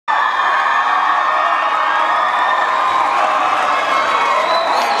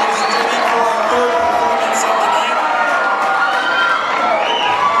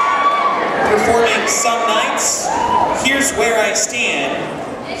matters where I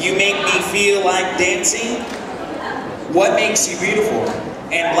stand, you make me feel like dancing. What makes you beautiful?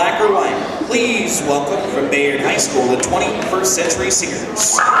 And black or white? Please welcome from Bayard High School, the 21st Century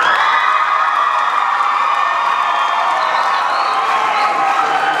Singers.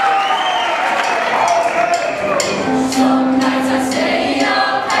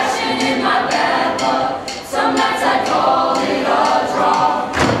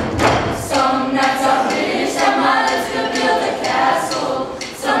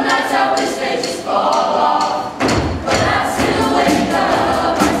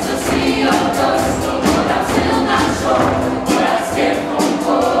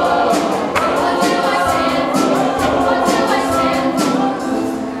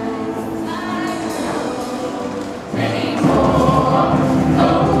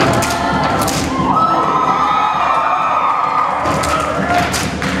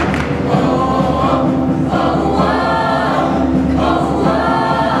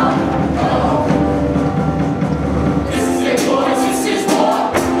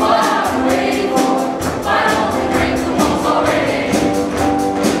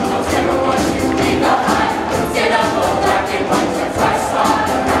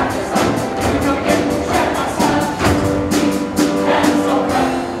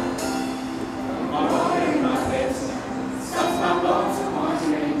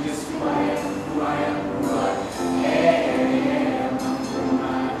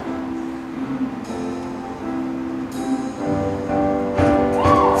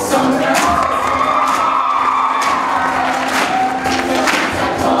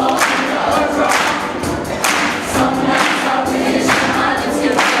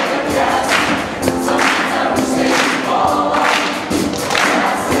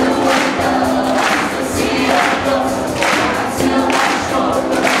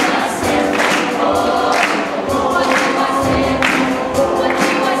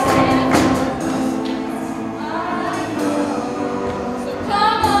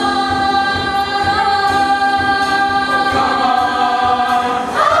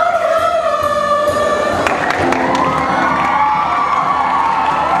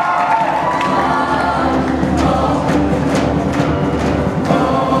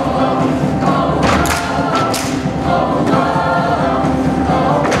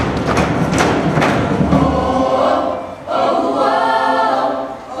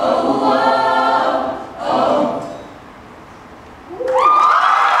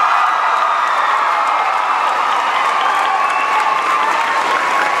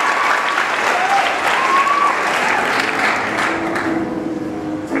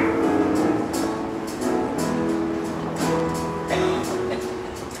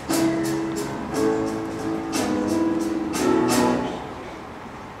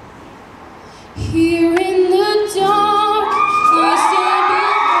 Here in the dark, I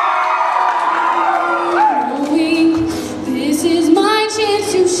stand knowing this is my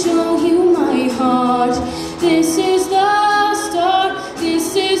chance to show you my heart. This is the start,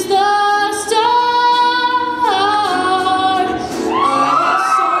 this is the start. I have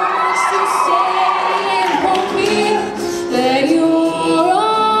so much to say and hoping that your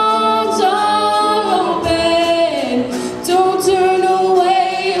arms are open. Don't turn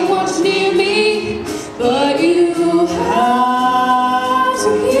away and watch near me, but you have to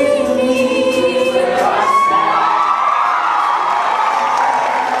hear me.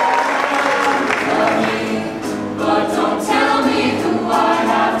 But don't tell me who I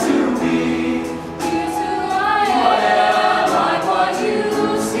have to be. Here's who I am, like what you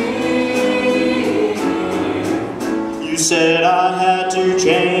see. You said I had to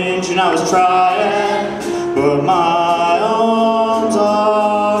change and I was trying, but my arms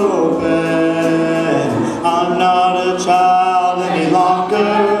are open. I'm not a child any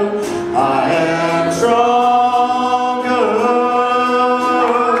longer. I am stronger.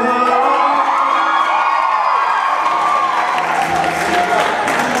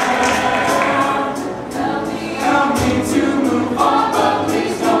 Help me to move on, but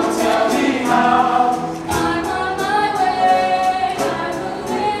please don't tell me how. I'm on my way, I'm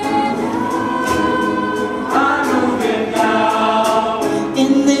moving now. I'm moving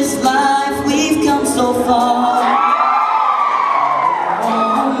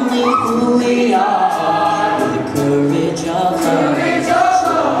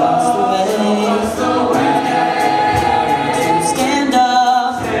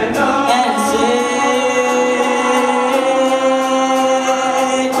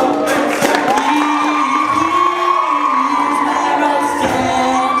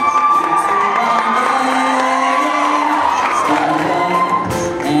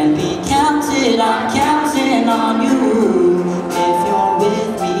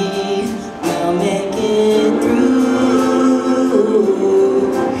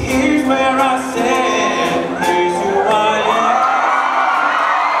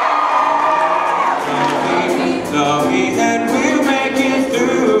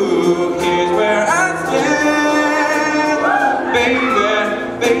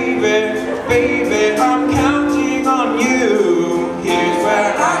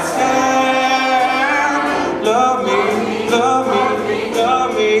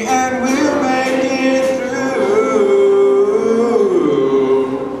me and we'll make it through.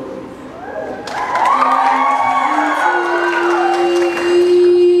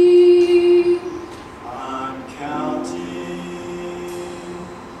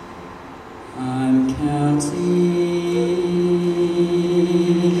 I'm counting.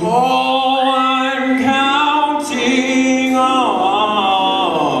 Oh, I'm counting on.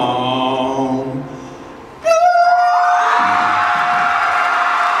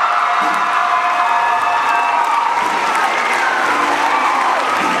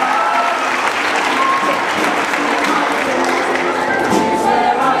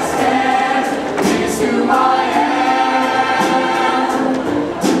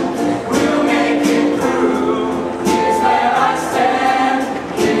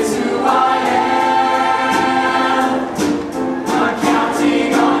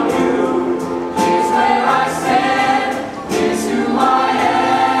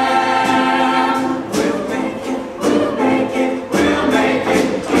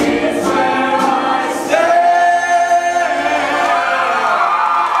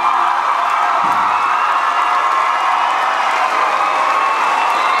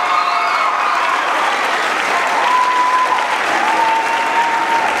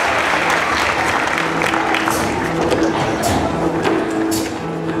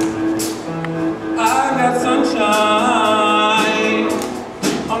 Sunshine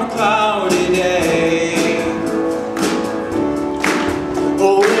on a cloudy day.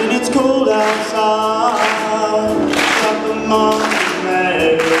 Oh, when it's cold outside, like the month of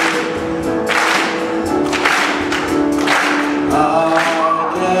May, I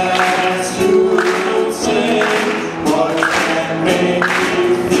guess you would say, what can make you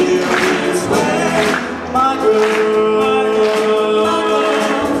feel this way, my girl,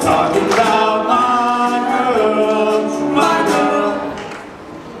 talking about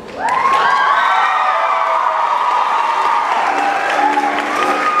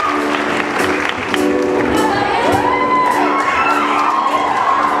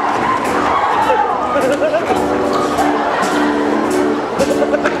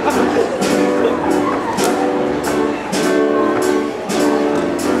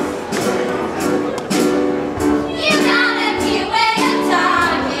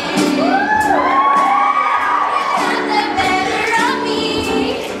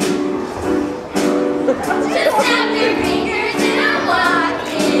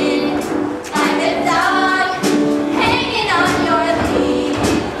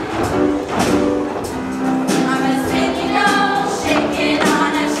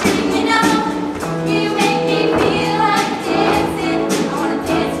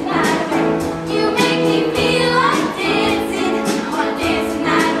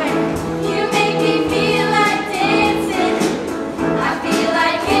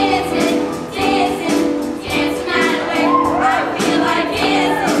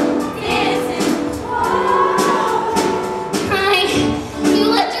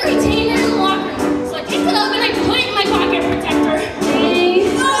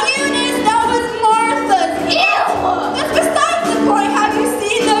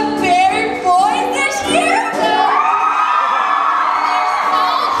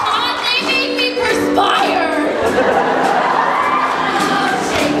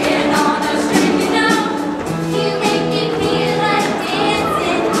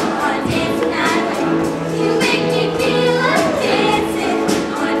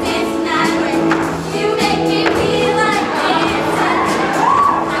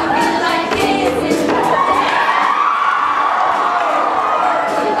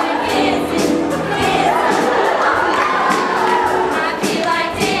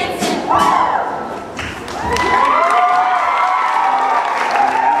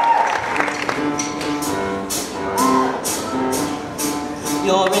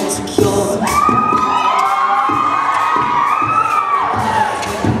you're insecure.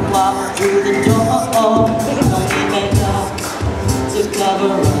 Walk through the door, no need makeup to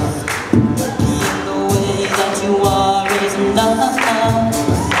cover up.